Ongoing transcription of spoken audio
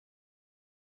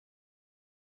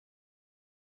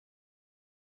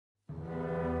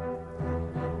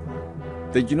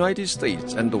The United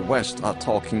States and the West are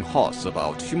talking horse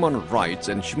about human rights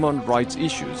and human rights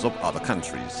issues of other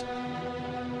countries.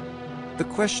 The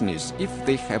question is if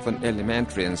they have an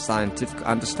elementary and scientific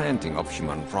understanding of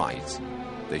human rights.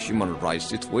 The human rights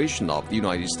situation of the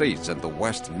United States and the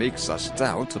West makes us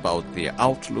doubt about their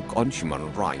outlook on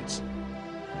human rights.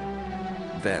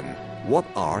 Then, what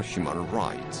are human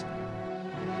rights?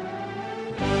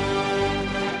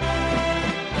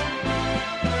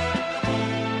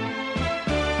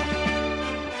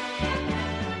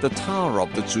 The tower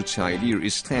of the Chuchailir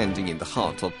is standing in the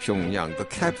heart of Pyongyang, the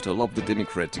capital of the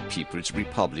Democratic People's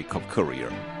Republic of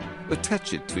Korea.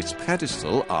 Attached to its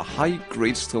pedestal are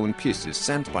high-grade stone pieces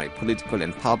sent by political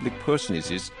and public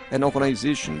personages and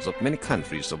organizations of many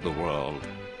countries of the world.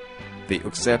 They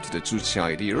accept the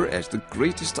Chuchailir as the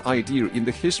greatest idea in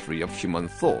the history of human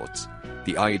thought,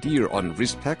 the idea on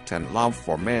respect and love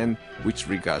for man, which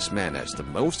regards man as the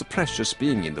most precious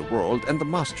being in the world and the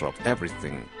master of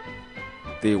everything.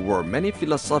 There were many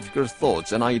philosophical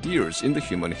thoughts and ideas in the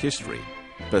human history,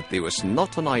 but there was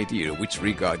not an idea which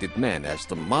regarded man as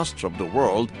the master of the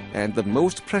world and the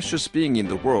most precious being in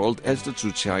the world as the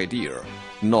Juche idea,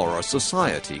 nor a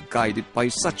society guided by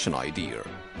such an idea.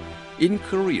 In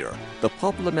Korea, the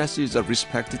popular masses are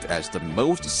respected as the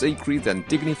most sacred and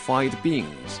dignified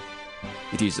beings.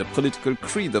 It is a political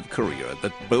creed of Korea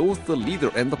that both the leader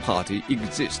and the party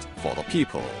exist for the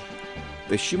people.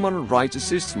 The human rights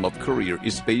system of Korea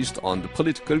is based on the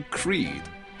political creed,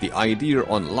 the idea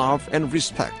on love and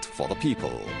respect for the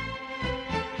people.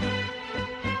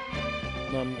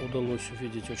 Нам удалось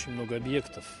увидеть очень много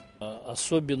объектов.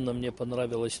 Особенно мне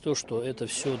понравилось то, что это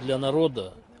все для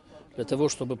народа, для того,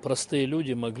 чтобы простые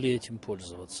люди могли этим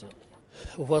пользоваться.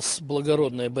 У вас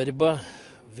благородная борьба,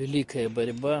 великая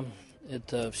борьба.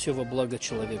 Это все во благо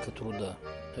человека труда.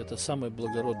 Это самая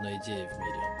благородная идея в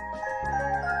мире.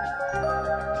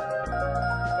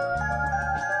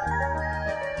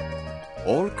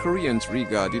 All Koreans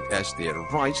regard it as their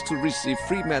right to receive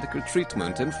free medical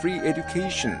treatment and free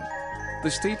education. The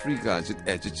state regards it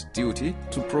as its duty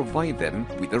to provide them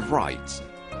with the rights.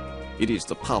 It is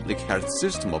the public health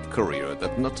system of Korea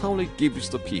that not only gives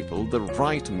the people the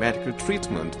right to medical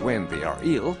treatment when they are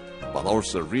ill, but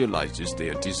also realizes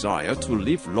their desire to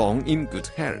live long in good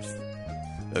health.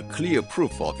 A clear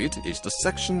proof of it is the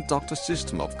section doctor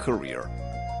system of Korea.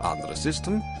 Under the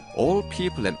system, all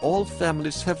people and all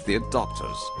families have their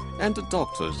doctors, and the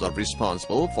doctors are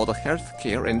responsible for the health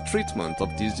care and treatment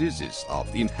of diseases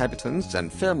of the inhabitants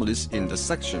and families in the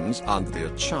sections under their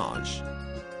charge.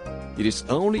 It is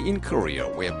only in Korea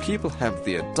where people have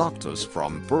their doctors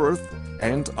from birth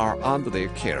and are under their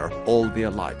care all their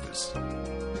lives.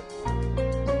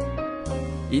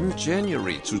 In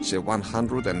January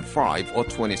 2105 or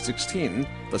 2016,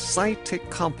 the Sci-Tech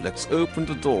complex opened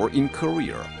the door in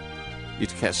Korea.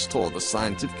 It has stored the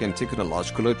scientific and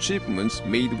technological achievements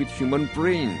made with human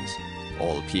brains.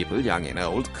 All people, young and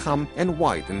old, come and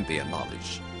widen their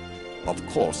knowledge. Of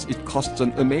course, it costs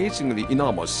an amazingly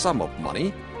enormous sum of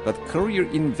money, but Korea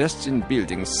invests in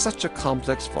building such a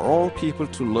complex for all people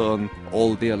to learn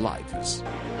all their lives.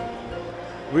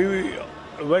 We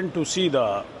went to see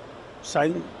the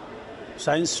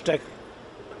science tech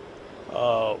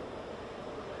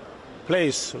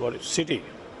place or city,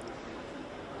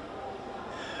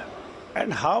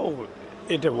 and how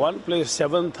at one place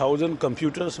 7,000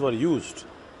 computers were used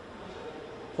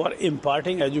for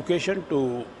imparting education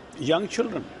to young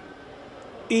children,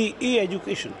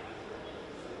 e-education.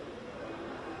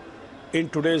 In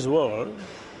today's world,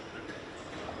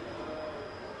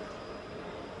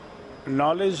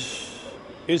 knowledge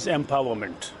is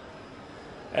empowerment,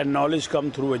 and knowledge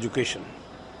comes through education.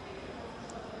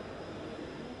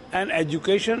 And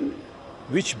education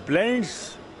which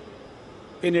blends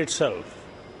in itself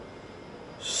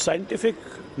scientific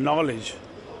knowledge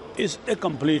is a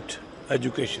complete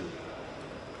education.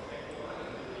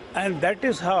 And that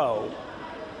is how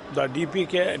the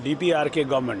DPRK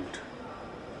government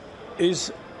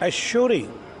is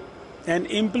assuring and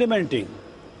implementing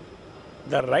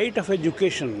the right of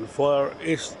education for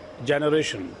its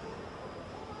generation,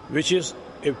 which is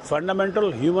a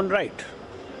fundamental human right.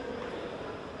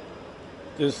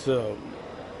 This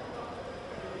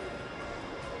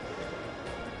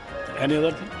any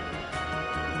other thing?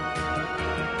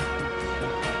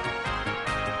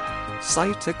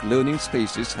 Sci-Tech learning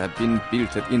spaces have been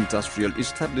built at industrial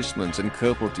establishments and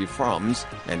cooperative farms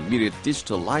and myriad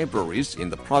digital libraries in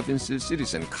the provinces,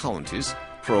 cities and counties,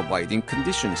 providing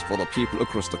conditions for the people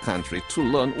across the country to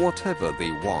learn whatever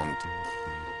they want.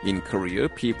 In Korea,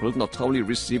 people not only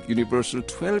receive universal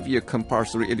 12-year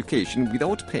compulsory education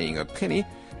without paying a penny,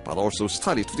 but also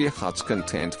study to their heart's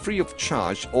content free of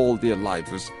charge all their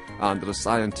lives under the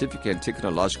scientific and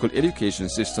technological education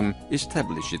system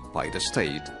established by the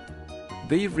state.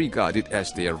 They regard it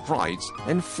as their rights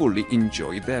and fully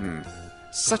enjoy them.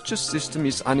 Such a system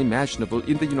is unimaginable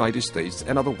in the United States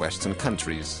and other Western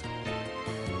countries.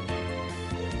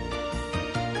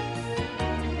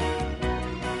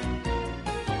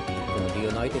 The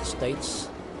United States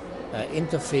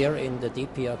interfere in the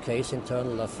DPRK's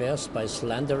internal affairs by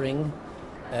slandering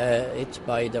it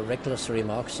by the reckless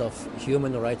remarks of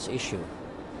human rights issue.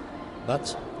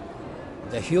 But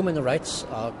the human rights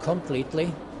are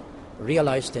completely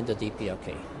realized in the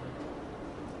DPRK.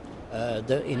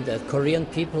 The Korean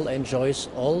people enjoys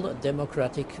all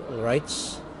democratic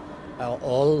rights,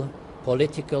 all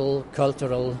political,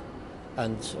 cultural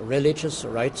and religious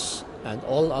rights and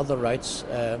all other rights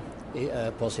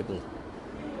possible.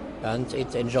 And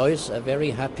it enjoys a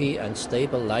very happy and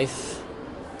stable life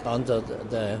under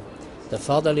the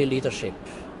fatherly leadership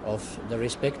of the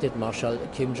respected Marshal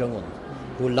Kim Jong-un,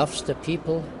 who loves the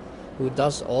people, who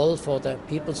does all for the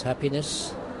people's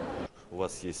happiness. У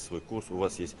вас есть свой курс, у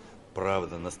вас есть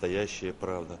правда, настоящая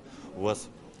правда, у вас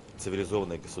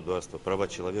цивилизованное государство, права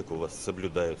человека у вас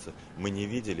соблюдаются. Мы не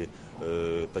видели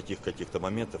таких каких-то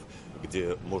моментов,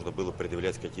 где можно было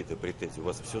предъявлять какие-то претензии. У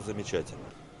вас все замечательно.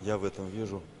 Я в этом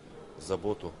вижу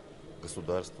заботу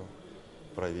государства,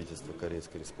 правительства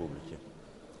Корейской Республики,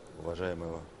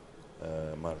 уважаемого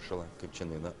маршала Ким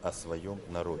Чен Ына о своем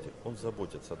народе. Он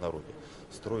заботится о народе.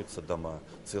 Строятся дома,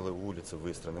 целые улицы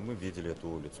выстроены. Мы видели эту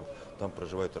улицу. Там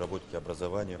проживают работники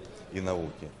образования и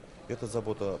науки. Это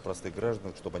забота о простых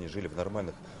гражданах, чтобы они жили в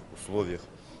нормальных условиях.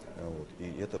 Вот. И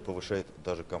это повышает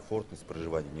даже комфортность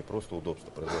проживания, не просто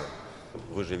удобство проживания.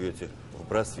 Вы живете в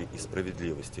братстве и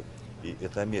справедливости. И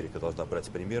эта Америка должна брать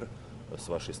пример с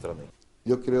вашей страны.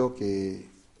 Yo creo que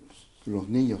los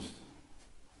niños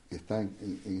que están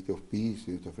en este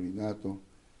hospicio, en este orfanato,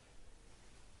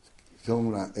 son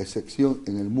una excepción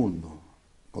en el mundo.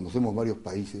 Conocemos varios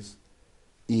países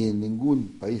y en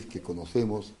ningún país que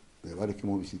conocemos, de varios que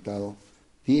hemos visitado,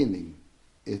 tienen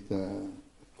esta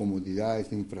comodidad,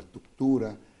 esta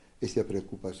infraestructura, esa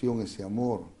preocupación, ese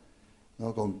amor,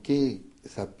 ¿no? Con qué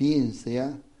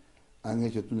sapiencia han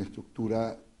hecho una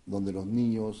estructura donde los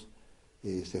niños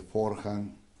se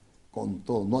forjan con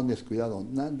todo, no han descuidado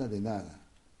nada de nada.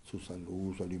 Su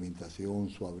salud, su alimentación,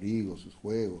 su abrigo, sus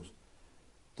juegos,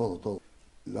 todo, todo.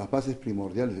 Las bases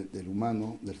primordiales del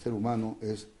humano, del ser humano,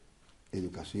 es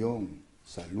educación,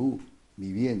 salud,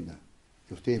 vivienda,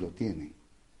 que ustedes lo tienen,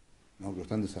 ¿no? Que lo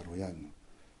están desarrollando.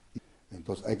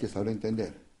 Entonces hay que saber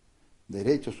entender,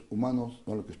 derechos humanos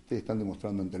no es lo que ustedes están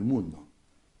demostrando ante el mundo.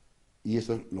 Y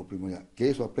eso es lo primordial, que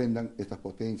eso aprendan estas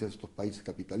potencias, estos países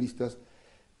capitalistas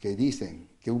que dicen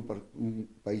que un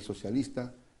país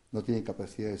socialista no tiene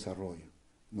capacidad de desarrollo,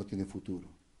 no tiene futuro.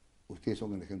 Ustedes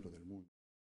son el ejemplo del mundo.